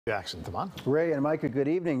Jackson, come on. Ray and Micah, good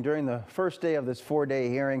evening. During the first day of this four-day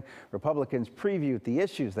hearing, Republicans previewed the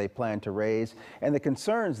issues they plan to raise and the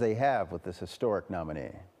concerns they have with this historic nominee.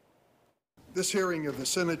 This hearing of the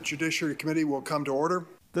Senate Judiciary Committee will come to order.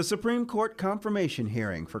 The Supreme Court confirmation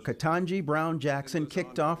hearing for Ketanji Brown Jackson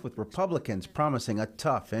kicked off with Republicans promising a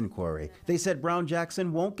tough inquiry. They said Brown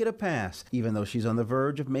Jackson won't get a pass, even though she's on the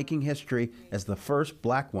verge of making history as the first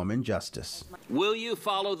black woman justice. Will you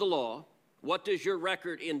follow the law? What does your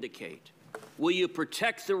record indicate? Will you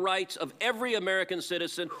protect the rights of every American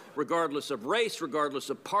citizen, regardless of race, regardless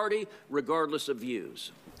of party, regardless of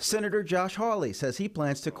views? Senator Josh Hawley says he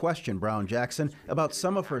plans to question Brown Jackson about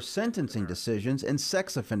some of her sentencing decisions in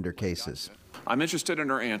sex offender cases. I'm interested in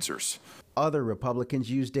her answers. Other Republicans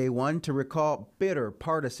used day one to recall bitter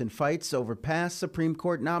partisan fights over past Supreme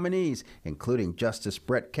Court nominees, including Justice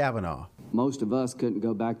Brett Kavanaugh. Most of us couldn't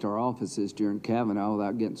go back to our offices during Kavanaugh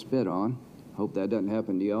without getting spit on. Hope that doesn't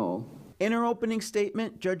happen to y'all. In her opening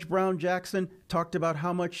statement, Judge Brown Jackson talked about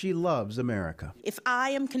how much she loves America. If I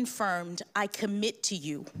am confirmed, I commit to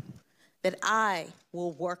you that I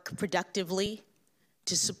will work productively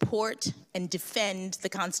to support and defend the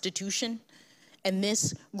Constitution and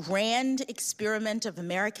this grand experiment of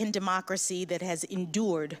American democracy that has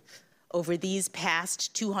endured over these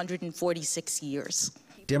past 246 years.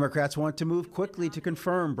 Democrats want to move quickly to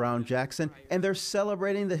confirm Brown Jackson, and they're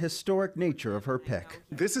celebrating the historic nature of her pick.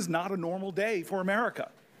 This is not a normal day for America.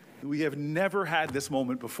 We have never had this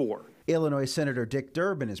moment before. Illinois Senator Dick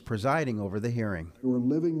Durbin is presiding over the hearing. We're a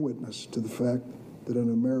living witness to the fact that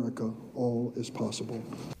in America, all is possible.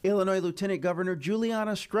 Illinois Lieutenant Governor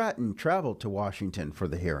Juliana Stratton traveled to Washington for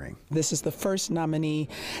the hearing. This is the first nominee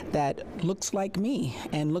that looks like me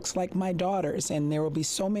and looks like my daughters, and there will be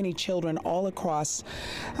so many children all across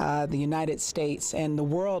the United States and the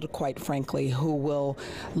world, quite frankly, who will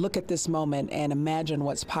look at this moment and imagine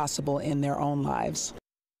what's possible in their own lives.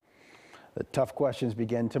 The tough questions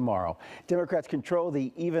begin tomorrow. Democrats control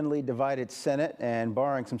the evenly divided Senate, and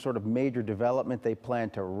barring some sort of major development, they plan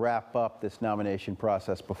to wrap up this nomination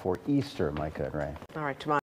process before Easter, Micah and Ray. All right, tomorrow.